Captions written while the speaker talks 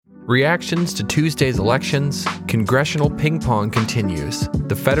Reactions to Tuesday's elections, congressional ping-pong continues,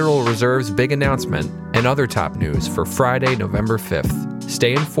 the Federal Reserve's big announcement, and other top news for Friday, November 5th.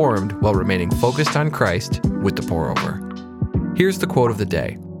 Stay informed while remaining focused on Christ with the pour-over. Here's the quote of the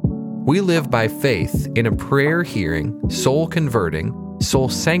day. We live by faith in a prayer-hearing, soul-converting,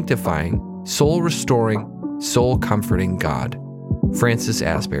 soul-sanctifying, soul-restoring, soul-comforting God. Francis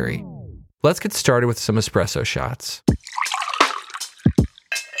Asbury. Let's get started with some espresso shots.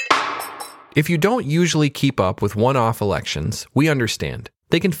 If you don't usually keep up with one-off elections, we understand.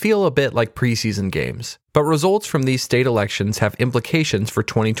 They can feel a bit like preseason games. But results from these state elections have implications for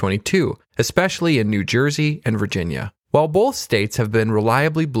 2022, especially in New Jersey and Virginia. While both states have been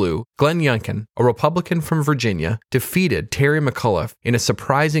reliably blue, Glenn Youngkin, a Republican from Virginia, defeated Terry McAuliffe in a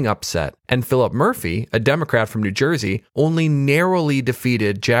surprising upset, and Philip Murphy, a Democrat from New Jersey, only narrowly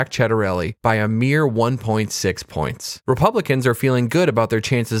defeated Jack Ciattarelli by a mere 1.6 points. Republicans are feeling good about their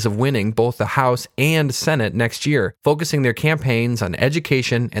chances of winning both the House and Senate next year, focusing their campaigns on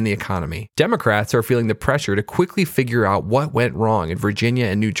education and the economy. Democrats are feeling the pressure to quickly figure out what went wrong in Virginia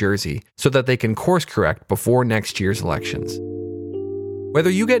and New Jersey so that they can course correct before next year's election. Whether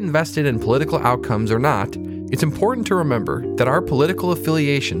you get invested in political outcomes or not, it's important to remember that our political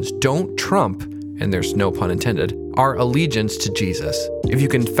affiliations don't trump, and there's no pun intended, our allegiance to Jesus. If you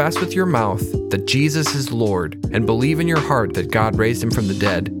confess with your mouth that Jesus is Lord and believe in your heart that God raised him from the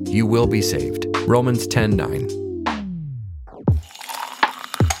dead, you will be saved. Romans 10:9.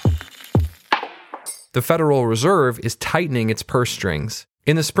 The Federal Reserve is tightening its purse strings.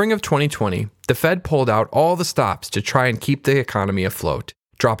 In the spring of 2020, the Fed pulled out all the stops to try and keep the economy afloat,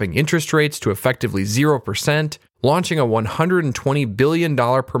 dropping interest rates to effectively 0%, launching a $120 billion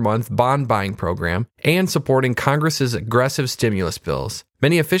per month bond buying program, and supporting Congress's aggressive stimulus bills.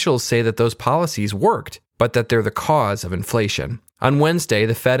 Many officials say that those policies worked, but that they're the cause of inflation. On Wednesday,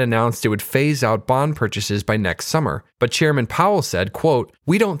 the Fed announced it would phase out bond purchases by next summer, but Chairman Powell said, quote,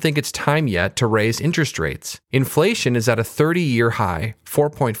 "We don't think it's time yet to raise interest rates. Inflation is at a 30-year high,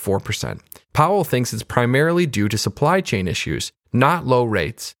 4.4%. Powell thinks it's primarily due to supply chain issues, not low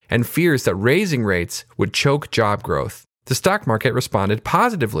rates, and fears that raising rates would choke job growth. The stock market responded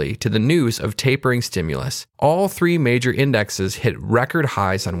positively to the news of tapering stimulus. All three major indexes hit record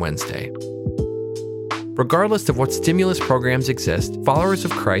highs on Wednesday. Regardless of what stimulus programs exist, followers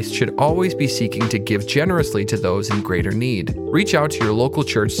of Christ should always be seeking to give generously to those in greater need. Reach out to your local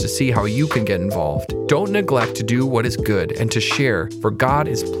church to see how you can get involved. Don't neglect to do what is good and to share, for God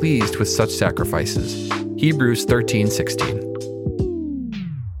is pleased with such sacrifices. Hebrews 13:16.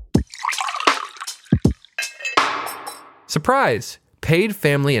 Surprise! Paid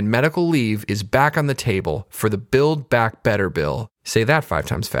family and medical leave is back on the table for the Build Back Better bill. Say that 5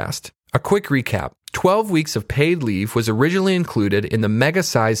 times fast. A quick recap. 12 weeks of paid leave was originally included in the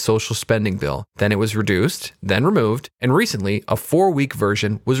mega-sized social spending bill. Then it was reduced, then removed, and recently a 4-week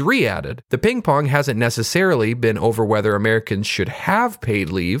version was re-added. The ping-pong hasn't necessarily been over whether Americans should have paid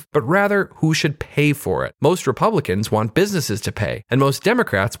leave, but rather who should pay for it. Most Republicans want businesses to pay, and most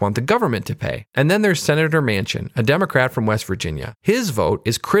Democrats want the government to pay. And then there's Senator Manchin, a Democrat from West Virginia. His vote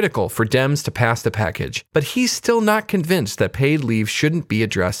is critical for Dems to pass the package, but he's still not convinced that paid leave shouldn't be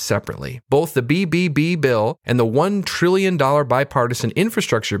addressed separately. Both the BBB bill and the $1 trillion bipartisan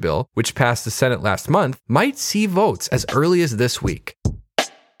infrastructure bill, which passed the Senate last month, might see votes as early as this week.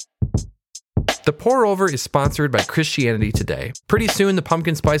 The Pour Over is sponsored by Christianity Today. Pretty soon, the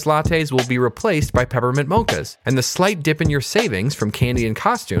pumpkin spice lattes will be replaced by peppermint mochas, and the slight dip in your savings from candy and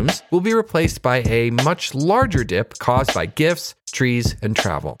costumes will be replaced by a much larger dip caused by gifts, trees, and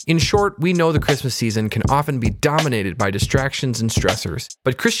travel. In short, we know the Christmas season can often be dominated by distractions and stressors,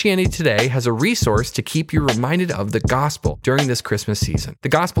 but Christianity Today has a resource to keep you reminded of the gospel during this Christmas season. The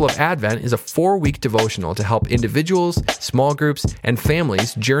Gospel of Advent is a 4-week devotional to help individuals, small groups, and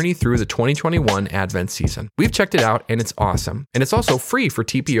families journey through the 2021 Advent season. We've checked it out, and it's awesome. And it's also free for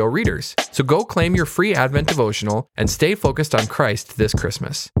TPO readers. So go claim your free Advent devotional and stay focused on Christ this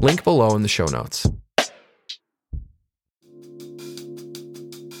Christmas. Link below in the show notes.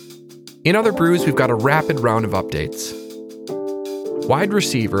 In other brews, we've got a rapid round of updates. Wide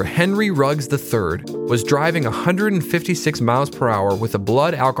receiver Henry Ruggs III was driving 156 miles per hour with a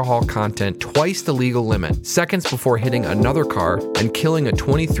blood alcohol content twice the legal limit, seconds before hitting another car and killing a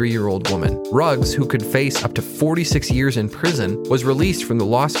 23-year-old woman. Ruggs, who could face up to 46 years in prison, was released from the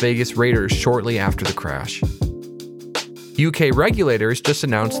Las Vegas Raiders shortly after the crash. UK regulators just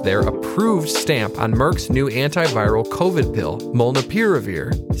announced their approved stamp on Merck's new antiviral COVID pill,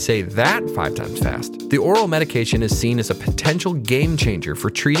 Molnupiravir. Say that 5 times fast. The oral medication is seen as a potential game changer for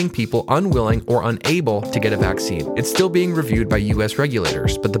treating people unwilling or unable to get a vaccine. It's still being reviewed by US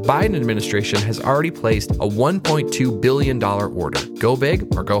regulators, but the Biden administration has already placed a $1.2 billion order. Go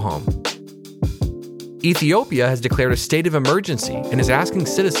big or go home. Ethiopia has declared a state of emergency and is asking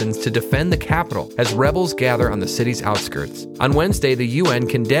citizens to defend the capital as rebels gather on the city's outskirts. On Wednesday, the UN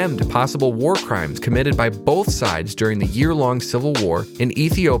condemned possible war crimes committed by both sides during the year-long civil war in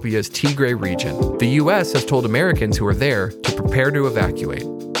Ethiopia's Tigray region. The US has told Americans who are there to prepare to evacuate.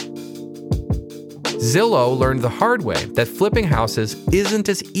 Zillow learned the hard way that flipping houses isn't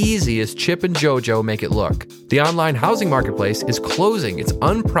as easy as Chip and JoJo make it look. The online housing marketplace is closing its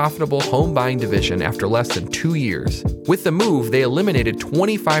unprofitable home buying division after less than 2 years. With the move, they eliminated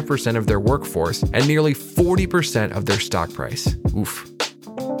 25% of their workforce and nearly 40% of their stock price. Oof.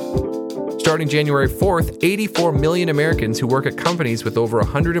 Starting January 4th, 84 million Americans who work at companies with over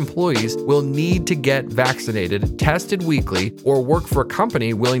 100 employees will need to get vaccinated, tested weekly, or work for a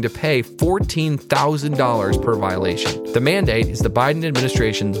company willing to pay $14,000 per violation. The mandate is the Biden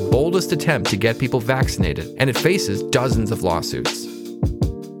administration's boldest attempt to get people vaccinated, and it faces dozens of lawsuits.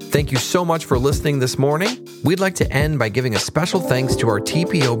 Thank you so much for listening this morning. We'd like to end by giving a special thanks to our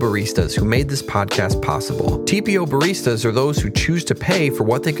TPO baristas who made this podcast possible. TPO baristas are those who choose to pay for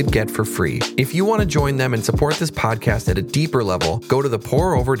what they could get for free. If you want to join them and support this podcast at a deeper level, go to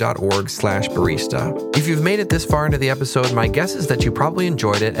thepourover.org/barista. If you've made it this far into the episode, my guess is that you probably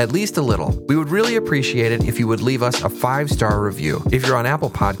enjoyed it at least a little. We would really appreciate it if you would leave us a 5-star review. If you're on Apple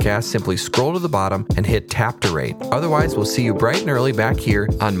Podcasts, simply scroll to the bottom and hit tap to rate. Otherwise, we'll see you bright and early back here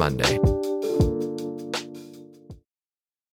on Monday.